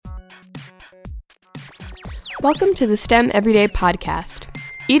Welcome to the STEM Everyday podcast.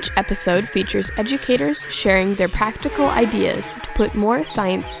 Each episode features educators sharing their practical ideas to put more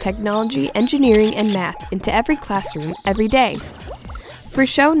science, technology, engineering, and math into every classroom every day. For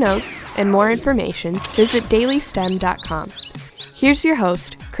show notes and more information, visit dailystem.com. Here's your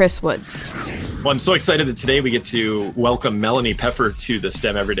host, Chris Woods. Well, I'm so excited that today we get to welcome Melanie Peffer to the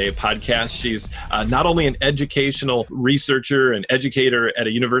STEM Everyday podcast. She's not only an educational researcher and educator at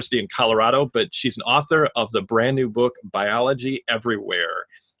a university in Colorado, but she's an author of the brand new book, Biology Everywhere: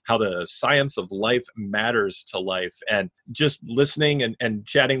 How the Science of Life Matters to Life. And just listening and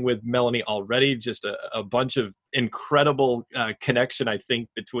chatting with Melanie already, just a bunch of incredible connection, I think,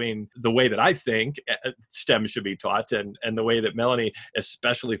 between the way that I think STEM should be taught and the way that Melanie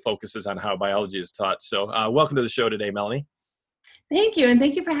especially focuses on how biology is taught. So welcome to the show today, Melanie. Thank you, and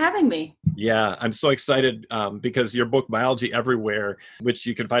thank you for having me. Yeah, I'm so excited because your book, Biology Everywhere, which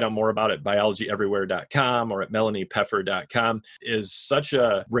you can find out more about at biologyeverywhere.com or at melaниepeffer.com, is such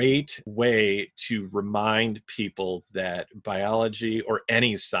a great way to remind people that biology or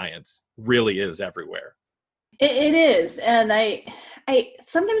any science really is everywhere. It is, and I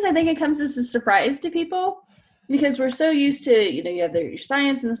sometimes I think it comes as a surprise to people because we're so used to, you have your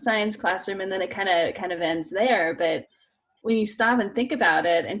science in the science classroom, and then it kind of ends there, but when you stop and think about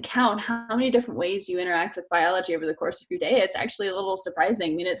it and count how many different ways you interact with biology over the course of your day, it's actually a little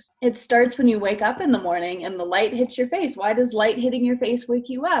surprising. I mean, it starts when you wake up in the morning and the light hits your face. Why does light hitting your face wake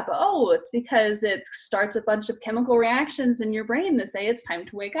you up? Oh, it's because it starts a bunch of chemical reactions in your brain that say it's time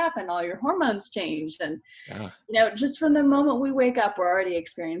to wake up and all your hormones change. And, just from the moment we wake up, we're already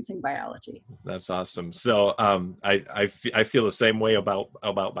experiencing biology. That's awesome. So I feel the same way about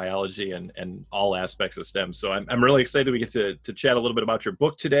biology and all aspects of STEM. So I'm really excited we get to chat a little bit about your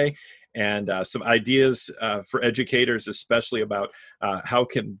book today and some ideas for educators, especially about how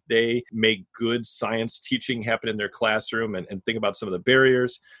can they make good science teaching happen in their classroom and think about some of the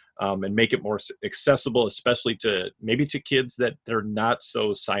barriers and make it more accessible, especially to kids that they're not so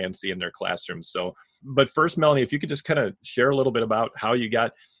sciencey in their classrooms. So, but first, Melanie, if you could just kind of share a little bit about how you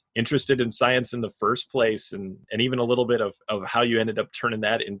got interested in science in the first place and even a little bit of how you ended up turning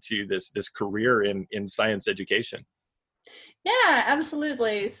that into this career in science education. Yeah,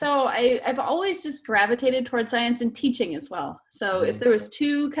 absolutely. So I've always just gravitated towards science and teaching as well. So if there was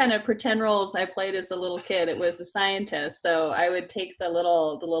two kind of pretend roles I played as a little kid, it was a scientist. So I would take the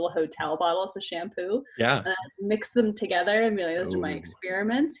little hotel bottles of shampoo, mix them together and be like, those are my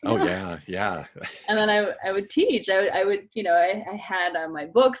experiments. Yeah. And then I would teach. I would, I had my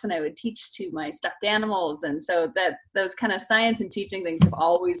books and I would teach to my stuffed animals. And so those kind of science and teaching things have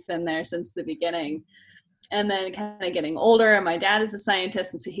always been there since the beginning. And then kind of getting older, and my dad is a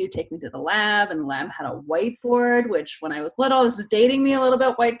scientist, and so he would take me to the lab, and the lab had a whiteboard, which when I was little, this is dating me a little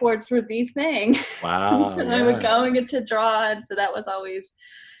bit, whiteboards were the thing. Wow. And I would go and get to draw, and so that was always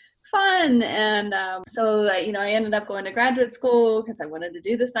fun. And so I ended up going to graduate school because I wanted to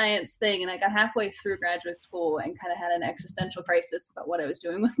do the science thing, and I got halfway through graduate school and kind of had an existential crisis about what I was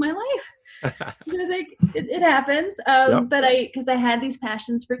doing with my life. I think it happens, but because I had these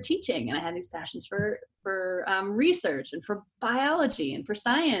passions for teaching, and I had these passions for research and for biology and for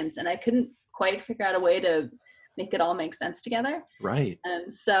science, and I couldn't quite figure out a way to make it all make sense together. Right.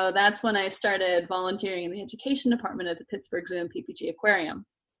 And so that's when I started volunteering in the education department at the Pittsburgh Zoo and PPG Aquarium.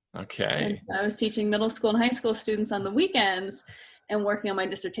 Okay. And I was teaching middle school and high school students on the weekends and working on my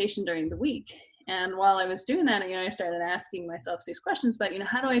dissertation during the week. And while I was doing that, I started asking myself these questions about,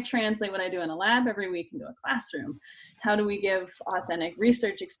 how do I translate what I do in a lab every week into a classroom? How do we give authentic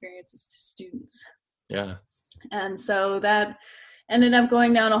research experiences to students? Yeah. And so that ended up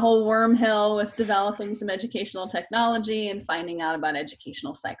going down a whole wormhole with developing some educational technology and finding out about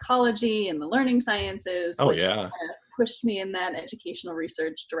educational psychology and the learning sciences, which kind of pushed me in that educational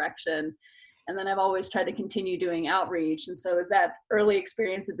research direction. And then I've always tried to continue doing outreach. And so it was that early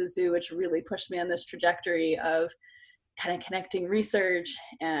experience at the zoo which really pushed me on this trajectory of kind of connecting research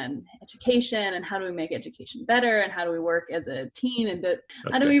and education, and how do we make education better, and how do we work as a team, and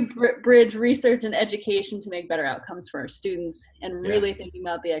how do we bridge research and education to make better outcomes for our students, and really thinking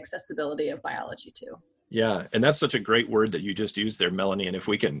about the accessibility of biology too. Yeah, and that's such a great word that you just used there, Melanie. And if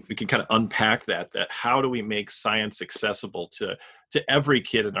we can kind of unpack that how do we make science accessible to every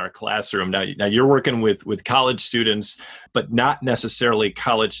kid in our classroom? Now you're working with college students, but not necessarily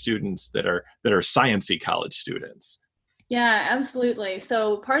college students that are sciencey college students. Yeah, absolutely.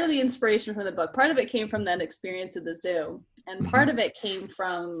 So part of the inspiration from the book, part of it came from that experience at the zoo, and part of it came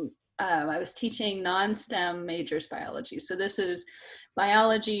from I was teaching non-STEM majors biology. So this is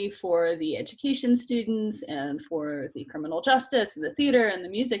biology for the education students and for the criminal justice and the theater and the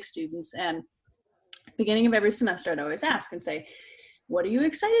music students. And beginning of every semester, I'd always ask and say, what are you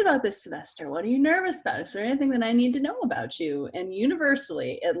excited about this semester? What are you nervous about? Is there anything that I need to know about you? And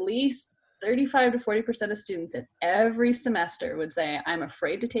universally, at least 35 to 40% of students at every semester would say, I'm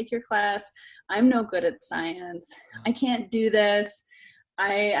afraid to take your class. I'm no good at science. I can't do this.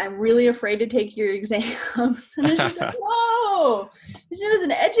 I'm really afraid to take your exams. And it's just like, whoa, as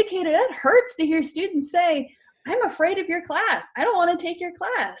an educator, that hurts to hear students say, I'm afraid of your class. I don't want to take your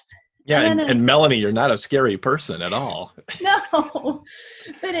class. Yeah, and Melanie, you're not a scary person at all. No,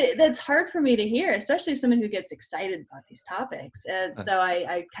 but that's hard for me to hear, especially someone who gets excited about these topics. And so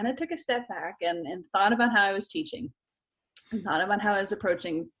I kind of took a step back and thought about how I was teaching and thought about how I was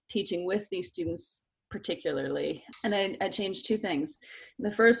approaching teaching with these students particularly. And I changed two things.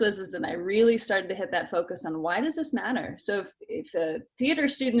 The first was that I really started to hit that focus on why does this matter? So if a theater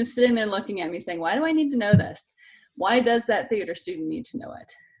student is sitting there looking at me saying, why do I need to know this? Why does that theater student need to know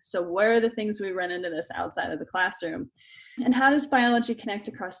it? So where are the things we run into this outside of the classroom? And how does biology connect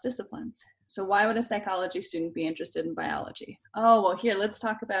across disciplines? So why would a psychology student be interested in biology? Oh, well, here, let's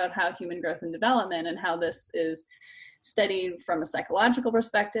talk about how human growth and development and how this is studied from a psychological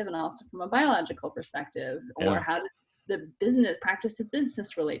perspective and also from a biological perspective. Or how does the practice of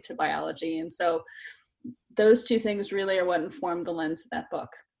business relate to biology? And so those two things really are what informed the lens of that book.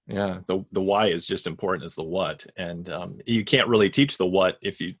 Yeah, the why is just important as the what, and you can't really teach the what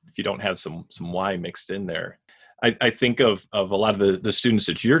if you don't have some why mixed in there. I think of a lot of the students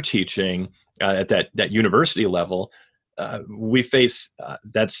that you're teaching at that university level. We face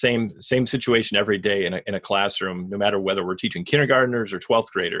that same situation every day in a classroom, no matter whether we're teaching kindergartners or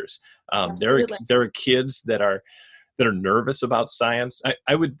 12th graders. There are kids that are nervous about science.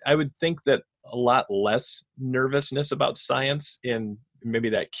 I would think that a lot less nervousness about science in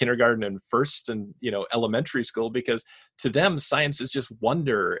maybe that kindergarten and first and elementary school, because to them science is just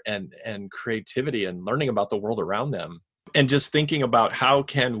wonder and creativity and learning about the world around them. And just thinking about how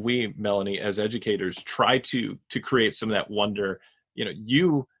can we, Melanie, as educators, try to create some of that wonder.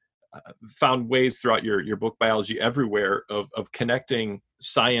 You found ways throughout your book, Biology Everywhere, of connecting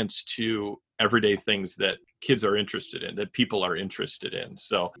science to everyday things that kids are interested in, that people are interested in.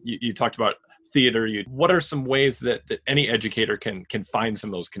 So you talked about theater. What are some ways that any educator can find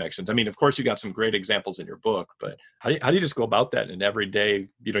some of those connections? I mean, of course, you got some great examples in your book, but how do you just go about that in every day?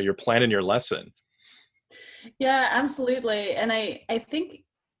 You're planning your lesson. Yeah, absolutely. And I think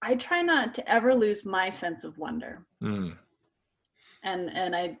I try not to ever lose my sense of wonder.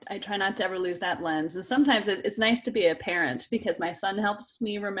 And I try not to ever lose that lens. And sometimes it's nice to be a parent because my son helps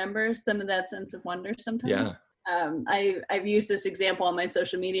me remember some of that sense of wonder sometimes. Yeah. I've used this example on my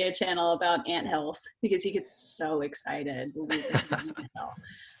social media channel about anthills because he gets so excited when we visit an anthill.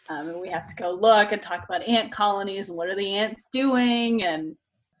 And we have to go look and talk about ant colonies and what are the ants doing, and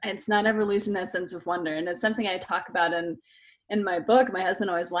it's not ever losing that sense of wonder. And it's something I talk about in my book. My husband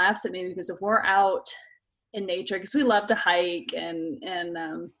always laughs at me because if we're out in nature, because we love to hike and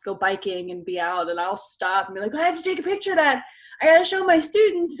go biking and be out, and I'll stop and be like, I have to take a picture of that. I got to show my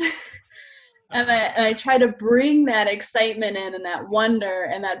students. And I try to bring that excitement in and that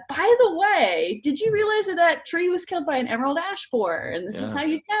wonder and that, by the way, did you realize that tree was killed by an emerald ash borer? And this is how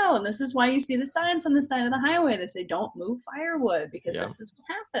you tell. And this is why you see the signs on the side of the highway. They say, don't move firewood because this is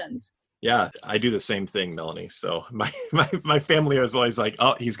what happens. Yeah, I do the same thing, Melanie. So my family is always like,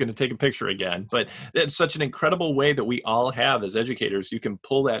 oh, he's going to take a picture again. But it's such an incredible way that we all have as educators. You can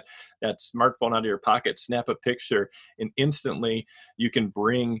pull that smartphone out of your pocket, snap a picture, and instantly you can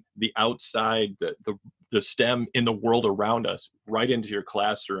bring the outside, the STEM in the world around us right into your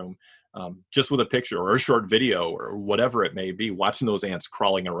classroom, just with a picture or a short video or whatever it may be, watching those ants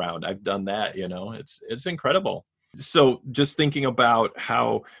crawling around. I've done that, it's incredible. So just thinking about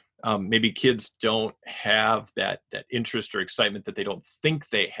how maybe kids don't have that interest or excitement that they don't think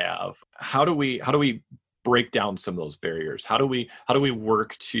they have. How do we break down some of those barriers? How do we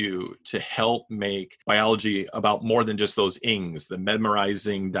work to help make biology about more than just those ings, the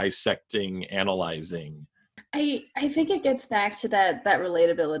memorizing, dissecting, analyzing? I think it gets back to that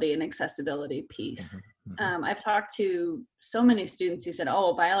relatability and accessibility piece. I've talked to so many students who said,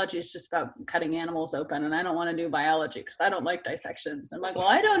 oh, biology is just about cutting animals open and I don't want to do biology because I don't like dissections. I'm like, well,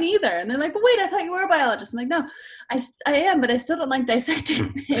 I don't either. And they're like, but wait, I thought you were a biologist. I'm like, no, I am, but I still don't like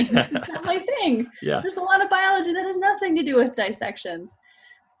dissecting things. It's not my thing. Yeah. There's a lot of biology that has nothing to do with dissections.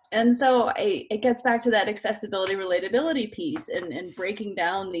 And so it gets back to that accessibility, relatability piece and breaking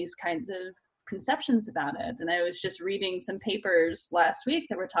down these kinds of conceptions about it. And I was just reading some papers last week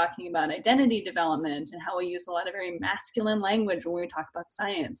that were talking about identity development and how we use a lot of very masculine language when we talk about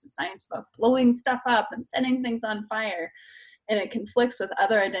science, and science about blowing stuff up and setting things on fire. And it conflicts with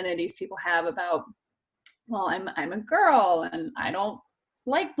other identities people have about well, I'm a girl and I don't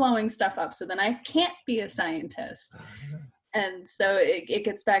like blowing stuff up, so then I can't be a scientist. And so it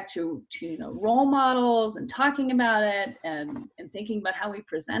gets back to role models and talking about it and thinking about how we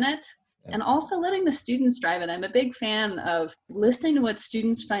present it, and also letting the students drive it. I'm a big fan of listening to what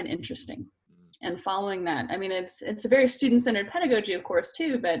students find interesting and following that. I mean, it's a very student-centered pedagogy, of course,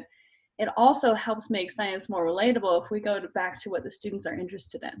 too, but it also helps make science more relatable if we go back to what the students are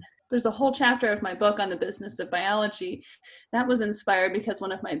interested in. There's a whole chapter of my book on the business of biology that was inspired because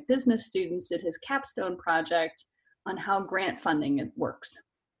one of my business students did his capstone project on how grant funding works.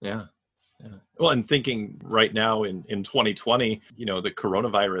 Yeah. Well, and thinking right now in 2020, the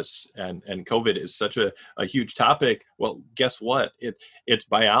coronavirus and COVID is such a huge topic. Well, guess what? It's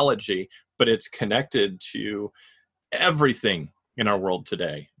biology, but it's connected to everything in our world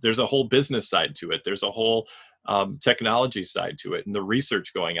today. There's a whole business side to it. There's a whole technology side to it, and the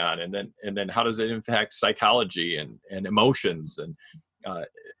research going on, and then how does it impact psychology and emotions and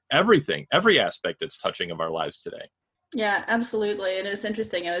everything, every aspect that's touching of our lives today. Yeah, absolutely. And it's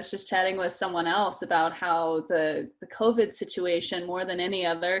interesting. I was just chatting with someone else about how the COVID situation, more than any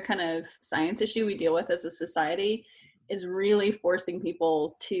other kind of science issue we deal with as a society, is really forcing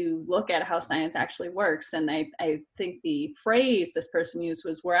people to look at how science actually works. And I think the phrase this person used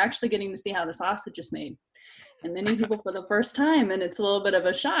was, we're actually getting to see how the sausage is made. And many people for the first time, and it's a little bit of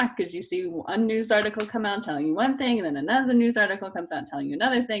a shock because you see one news article come out telling you one thing, and then another news article comes out telling you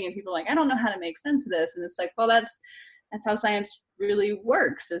another thing, and people are like, I don't know how to make sense of this. And it's like, well, that's how science really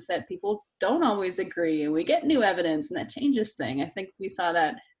works, is that people don't always agree, and we get new evidence, and that changes things. I think we saw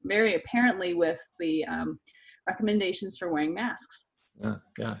that very apparently with the recommendations for wearing masks.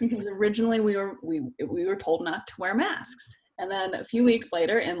 Yeah. Because originally we were told not to wear masks, and then a few weeks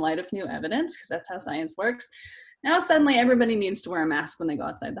later, in light of new evidence, because that's how science works, now suddenly everybody needs to wear a mask when they go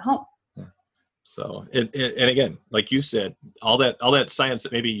outside the home. So, and again, like you said, all that science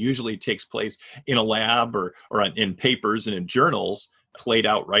that maybe usually takes place in a lab or in papers and in journals played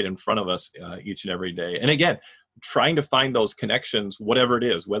out right in front of us each and every day. And again, trying to find those connections, whatever it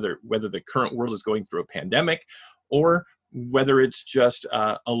is, whether the current world is going through a pandemic or whether it's just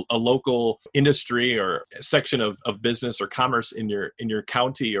a local industry or a section of business or commerce in your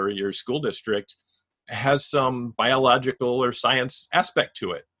county or your school district has some biological or science aspect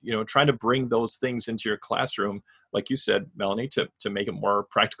to it. Trying to bring those things into your classroom, like you said, Melanie, to make it more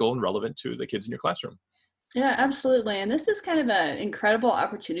practical and relevant to the kids in your classroom. Yeah, absolutely. And this is kind of an incredible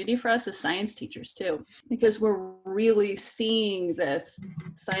opportunity for us as science teachers too, because we're really seeing this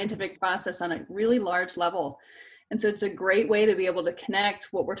scientific process on a really large level. And so it's a great way to be able to connect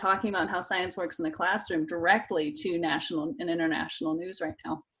what we're talking about, how science works in the classroom, directly to national and international news right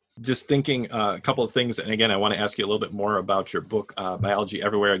now. Just thinking a couple of things. And again, I want to ask you a little bit more about your book, Biology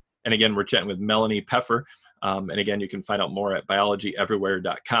Everywhere. And again, we're chatting with Melanie Peffer. And again, you can find out more at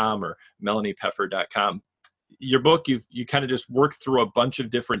biologyeverywhere.com or melaniepeffer.com. Your book, you kind of just work through a bunch of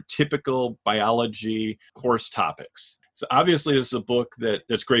different typical biology course topics. So obviously this is a book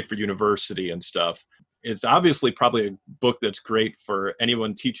that's great for university and stuff. It's obviously probably a book that's great for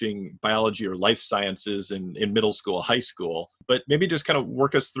anyone teaching biology or life sciences in middle school, high school, but maybe just kind of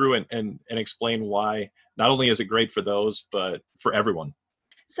work us through and explain why not only is it great for those, but for everyone.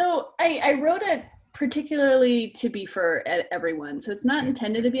 So I wrote it particularly to be for everyone. So it's not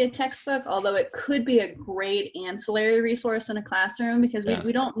intended to be a textbook, although it could be a great ancillary resource in a classroom because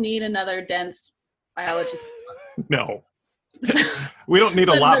we don't need another dense biology. No. We don't need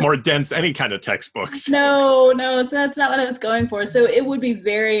a lot more dense any kind of textbooks. No, so that's not what I was going for. So it would be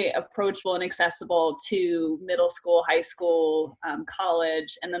very approachable and accessible to middle school, high school,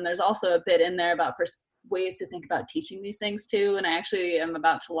 college. And then there's also a bit in there about ways to think about teaching these things too. And I actually am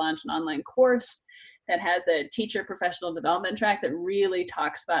about to launch an online course that has a teacher professional development track that really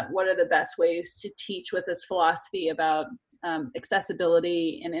talks about what are the best ways to teach with this philosophy about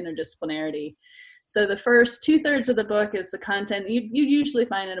accessibility and interdisciplinarity. So the first 2/3 of the book is the content you usually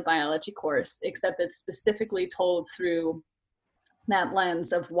find in a biology course, except it's specifically told through that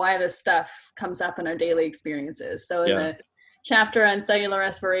lens of why this stuff comes up in our daily experiences. So in the chapter on cellular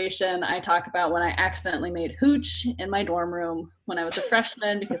respiration, I talk about when I accidentally made hooch in my dorm room when I was a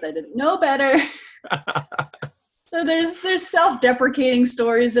freshman because I didn't know better. So there's self-deprecating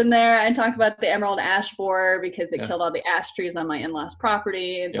stories in there. I talk about the emerald ash borer because it killed all the ash trees on my in-laws'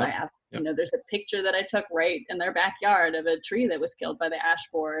 property. And so I have, there's a picture that I took right in their backyard of a tree that was killed by the ash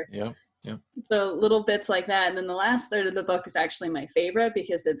borer. Yeah. So little bits like that. And then the last third of the book is actually my favorite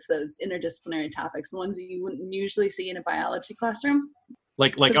because it's those interdisciplinary topics, the ones that you wouldn't usually see in a biology classroom.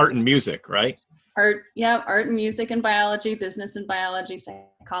 Like art and music, right? Art and music and biology, business and biology,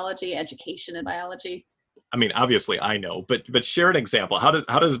 psychology, education and biology. I mean, obviously I know, but share an example. How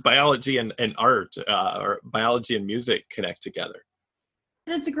does biology and art or biology and music connect together?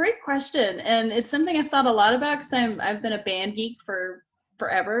 That's a great question, and it's something I've thought a lot about because I've been a band geek for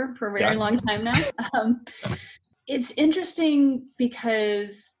forever, for a very long time now. It's interesting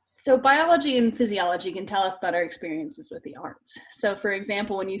because so biology and physiology can tell us about our experiences with the arts. So, for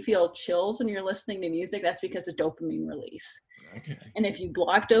example, when you feel chills when you're listening to music, that's because of dopamine release. Okay. And if you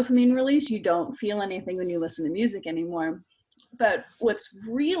block dopamine release, you don't feel anything when you listen to music anymore. But what's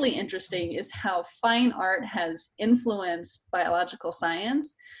really interesting is how fine art has influenced biological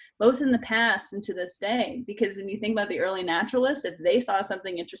science, both in the past and to this day. Because when you think about the early naturalists, if they saw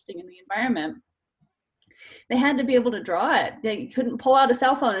something interesting in the environment, they had to be able to draw it. They couldn't pull out a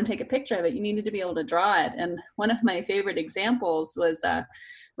cell phone and take a picture of it. You needed to be able to draw it. And one of my favorite examples was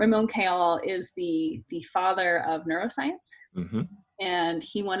Raymond Queneau is the father of neuroscience. Mm-hmm. And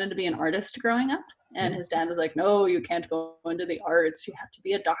he wanted to be an artist growing up. And his dad was like, no, you can't go into the arts. You have to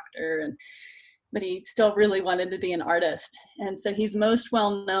be a doctor. But he still really wanted to be an artist. And so he's most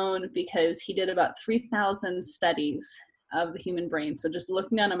well known because he did about 3,000 studies of the human brain. So just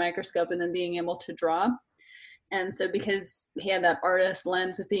looking down a microscope and then being able to draw. And so because he had that artist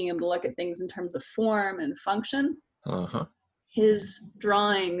lens of being able to look at things in terms of form and function, his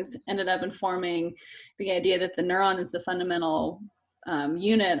drawings ended up informing the idea that the neuron is the fundamental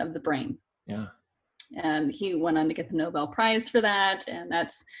unit of the brain. Yeah. And he went on to get the Nobel Prize for that. And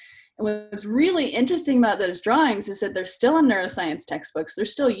what was really interesting about those drawings is that they're still in neuroscience textbooks. They're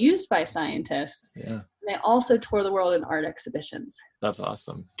still used by scientists. Yeah. They also tour the world in art exhibitions. That's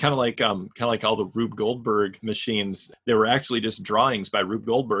awesome. Kind of like all the Rube Goldberg machines. They were actually just drawings by Rube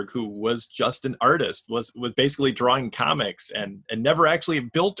Goldberg, who was just an artist, was basically drawing comics and never actually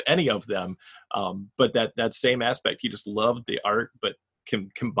built any of them. But that same aspect, he just loved the art, but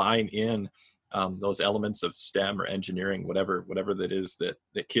can combine in those elements of STEM or engineering, whatever that is that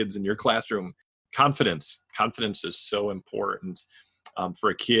kids in your classroom. Confidence is so important for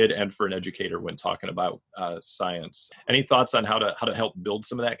a kid and for an educator when talking about science. Any thoughts on how to help build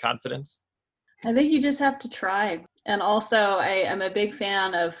some of that confidence? I think you just have to try. And also I am a big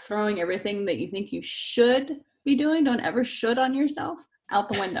fan of throwing everything that you think you should be doing, don't ever should on yourself,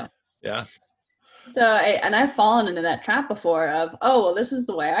 out the window. Yeah. So I've fallen into that trap before of, oh, well, this is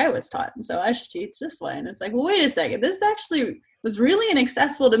the way I was taught, and so I should teach this way. And it's like, well, wait a second, this actually was really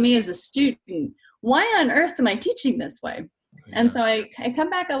inaccessible to me as a student. Why on earth am I teaching this way? Yeah. And so I come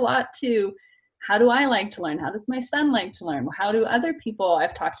back a lot to, how do I like to learn? How does my son like to learn? How do other people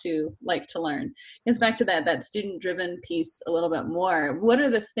I've talked to like to learn? It's back to that student-driven piece a little bit more. What are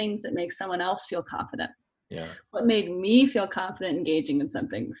the things that make someone else feel confident? Yeah. What made me feel confident engaging in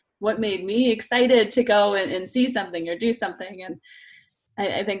something? What made me excited to go and see something or do something? And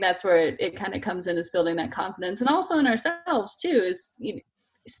I think that's where it kind of comes in, is building that confidence. And also in ourselves too, is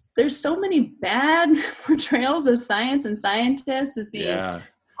there's so many bad portrayals of science and scientists as being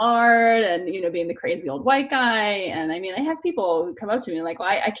hard and, being the crazy old white guy. And I mean, I have people who come up to me like, well,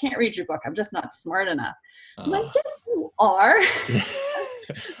 I can't read your book. I'm just not smart enough. I'm like, yes, you are.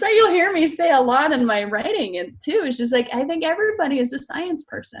 So you'll hear me say a lot in my writing, and too, it's just like, I think everybody is a science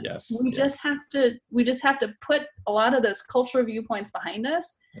person. Yes. We just have to put a lot of those cultural viewpoints behind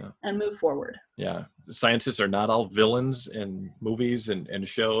us and move forward. Yeah. Scientists are not all villains in movies and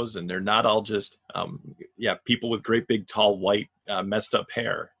shows, and they're not all just, people with great big, tall, white, messed up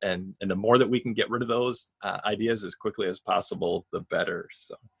hair. And the more that we can get rid of those ideas as quickly as possible, the better.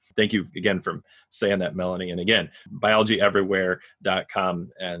 So thank you again for saying that, Melanie. And again,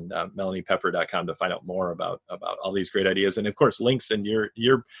 biologyeverywhere.com and melaniepeffer.com to find out more about all these great ideas. And of course, links, and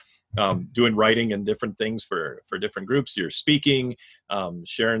you're doing writing and different things for different groups. You're speaking,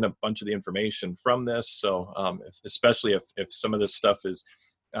 sharing a bunch of the information from this. So especially if some of this stuff is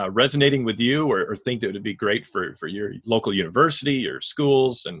resonating with you or think that it would be great for your local university, your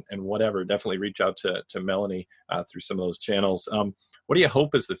schools, and whatever, definitely reach out to Melanie through some of those channels. What do you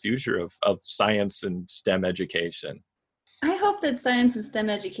hope is the future of science and STEM education? I hope that science and STEM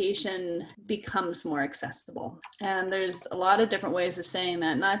education becomes more accessible. And there's a lot of different ways of saying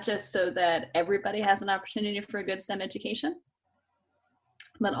that, not just so that everybody has an opportunity for a good STEM education,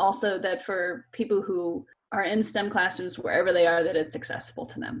 but also that for people who are in STEM classrooms, wherever they are, that it's accessible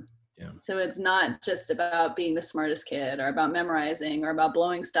to them. Yeah. So it's not just about being the smartest kid or about memorizing or about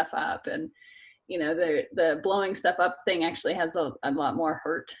blowing stuff up. And the blowing stuff up thing actually has a lot more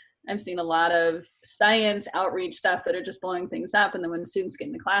hurt. I've seen a lot of science outreach stuff that are just blowing things up. And then when students get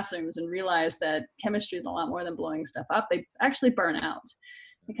in the classrooms and realize that chemistry is a lot more than blowing stuff up, they actually burn out.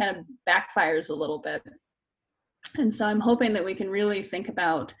 It kind of backfires a little bit. And so I'm hoping that we can really think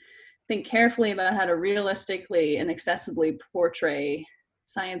about think carefully about how to realistically and accessibly portray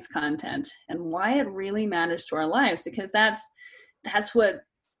science content and why it really matters to our lives, because that's what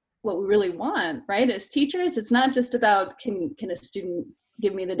we really want, right? As teachers, it's not just about can a student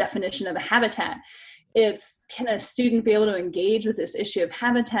give me the definition of a habitat. It's, can a student be able to engage with this issue of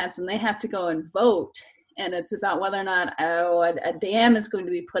habitats when they have to go and vote? And it's about whether or not a dam is going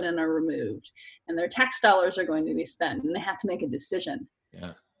to be put in or removed, and their tax dollars are going to be spent, and they have to make a decision.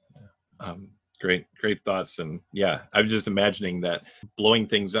 Yeah. Great thoughts. And yeah, I'm just imagining that blowing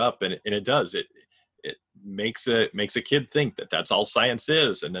things up, and it does. It makes a kid think that that's all science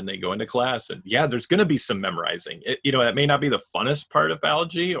is, and then they go into class, and yeah, there's going to be some memorizing. It may not be the funnest part of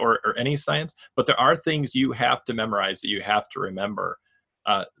biology or any science, but there are things you have to memorize that you have to remember,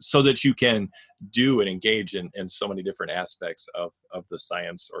 so that you can do and engage in so many different aspects of the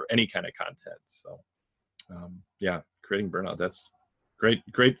science or any kind of content. So creating burnout. That's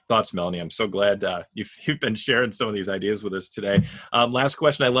great thoughts, Melanie. I'm so glad you've been sharing some of these ideas with us today. Last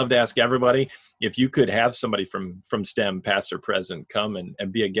question I love to ask everybody: if you could have somebody from STEM, past or present, come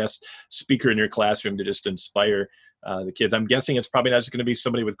and be a guest speaker in your classroom to just inspire the kids, I'm guessing it's probably not just going to be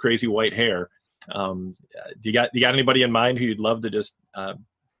somebody with crazy white hair. Do you got anybody in mind who you'd love to just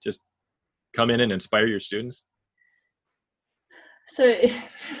come in and inspire your students? So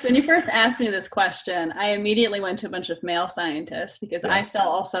when you first asked me this question, I immediately went to a bunch of male scientists, because I still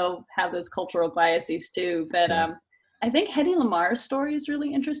also have those cultural biases too. But I think Hedy Lamarr's story is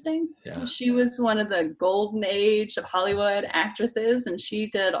really interesting. Yeah. She was one of the golden age of Hollywood actresses, and she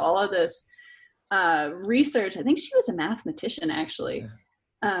did all of this research. I think she was a mathematician, actually.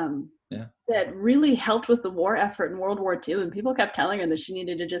 That really helped with the war effort in World War II. And people kept telling her that she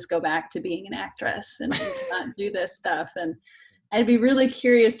needed to just go back to being an actress and to not do this stuff. And I'd be really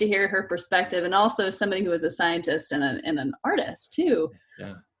curious to hear her perspective, and also somebody who was a scientist and an artist too.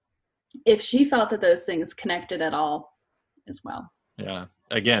 Yeah. If she felt that those things connected at all as well. Yeah.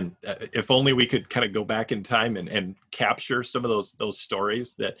 Again, if only we could kind of go back in time and capture some of those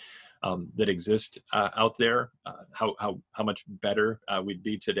stories that exist out there, how much better we'd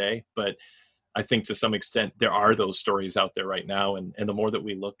be today. But I think to some extent there are those stories out there right now, and the more that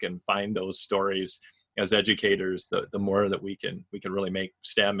we look and find those stories as educators, the more that we can really make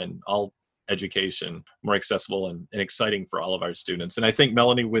STEM and all education more accessible and exciting for all of our students. And I think,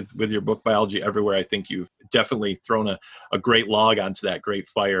 Melanie, with your book Biology Everywhere, I think you've definitely thrown a great log onto that great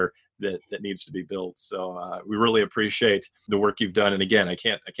fire that needs to be built. So we really appreciate the work you've done. And again, I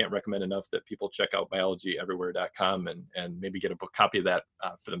can't recommend enough that people check out biologyeverywhere.com and maybe get a book copy of that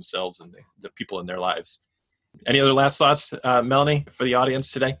for themselves and the people in their lives. Any other last thoughts, Melanie, for the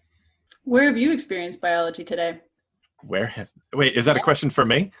audience today? Where have you experienced biology today? Wait, is that a question for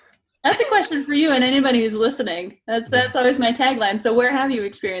me? That's a question for you and anybody who's listening. That's always my tagline. So where have you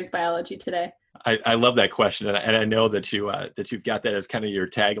experienced biology today? I love that question, and I know that you've got that as kind of your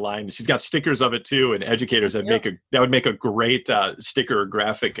tagline. She's got stickers of it too, and educators that would make a great sticker or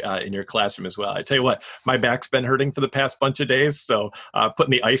graphic in your classroom as well. I tell you what, my back's been hurting for the past bunch of days, so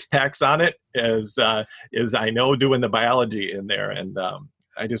putting the ice packs on it is I know doing the biology in there, and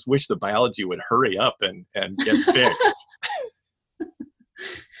I just wish the biology would hurry up and get fixed.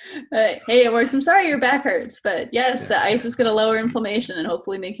 Hey, it works. I'm sorry your back hurts, but yes, the ice is going to lower inflammation and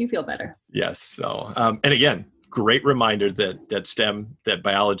hopefully make you feel better. Yes. So, and again, great reminder that STEM, that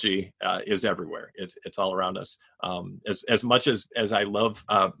biology is everywhere. It's all around us. As much as I love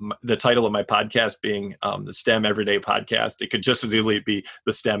the title of my podcast being the STEM Everyday Podcast, it could just as easily be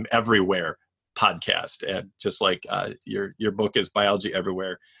the STEM Everywhere Podcast. And just like your book is Biology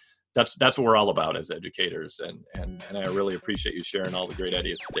Everywhere. That's what we're all about as educators, and I really appreciate you sharing all the great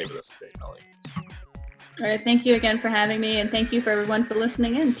ideas today with us today, Melanie. All right, thank you again for having me, and thank you for everyone for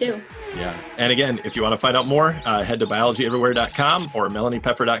listening in too. Yeah, and again, if you want to find out more, head to biologyeverywhere.com or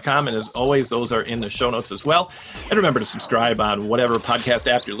melaniepeffer.com, and as always, those are in the show notes as well. And remember to subscribe on whatever podcast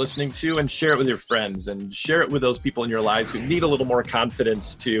app you're listening to, and share it with your friends, and share it with those people in your lives who need a little more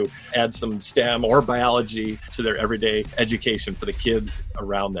confidence to add some STEM or biology to their everyday education for the kids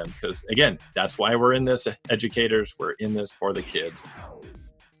around them. Because again, that's why we're in this, educators. We're in this for the kids.